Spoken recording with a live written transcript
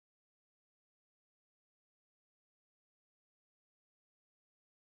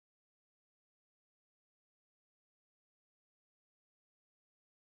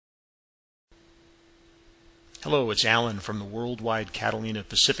Hello, it's Alan from the Worldwide Catalina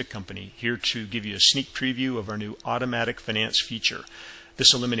Pacific Company, here to give you a sneak preview of our new automatic finance feature.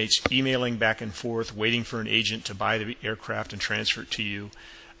 This eliminates emailing back and forth, waiting for an agent to buy the aircraft and transfer it to you,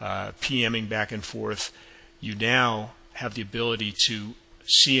 PMing back and forth. You now have the ability to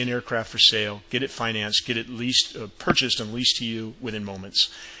see an aircraft for sale, get it financed, get it leased, purchased and leased to you within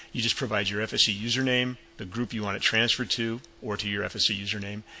moments. You just provide your FSE username, the group you want it transferred to, or to your FSE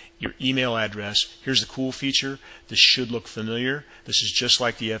username, your email address. Here's the cool feature. This should look familiar. This is just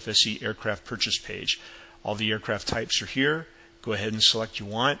like the FSE aircraft purchase page. All the aircraft types are here. Go ahead and select you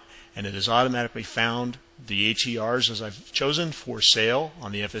want, and it has automatically found the ATRs as I've chosen for sale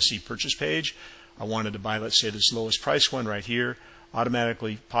on the FSE purchase page. I wanted to buy, let's say, this lowest price one right here.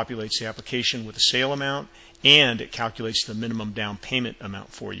 Automatically populates the application with the sale amount, and it calculates the minimum down payment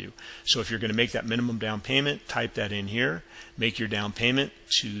amount for you. So if you're going to make that minimum down payment, type that in here. Make your down payment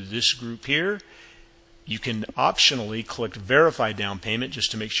to this group here. You can optionally click verify down payment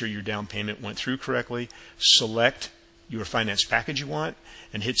just to make sure your down payment went through correctly. Select your finance package you want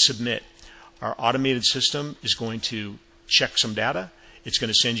and hit submit. Our automated system is going to check some data. It's going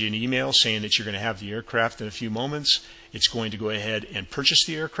to send you an email saying that you're going to have the aircraft in a few moments. It's going to go ahead and purchase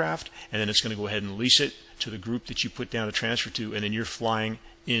the aircraft, and then it's going to go ahead and lease it to the group that you put down a transfer to, and then you're flying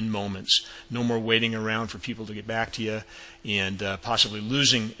in moments. No more waiting around for people to get back to you and possibly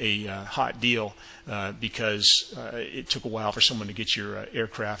losing a hot deal because it took a while for someone to get your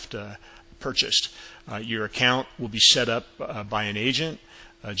aircraft purchased. Your account will be set up by an agent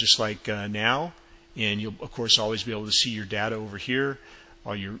just like now. And you'll, of course, always be able to see your data over here,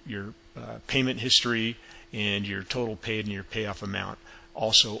 all your payment history and your total paid and your payoff amount,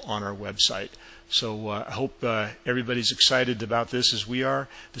 also on our website. So I hope everybody's excited about this as we are.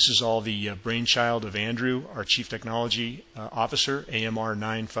 This is all the brainchild of Andrew, our Chief Technology Officer, AMR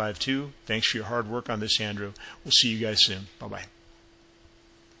 952. Thanks for your hard work on this, Andrew. We'll see you guys soon. Bye-bye.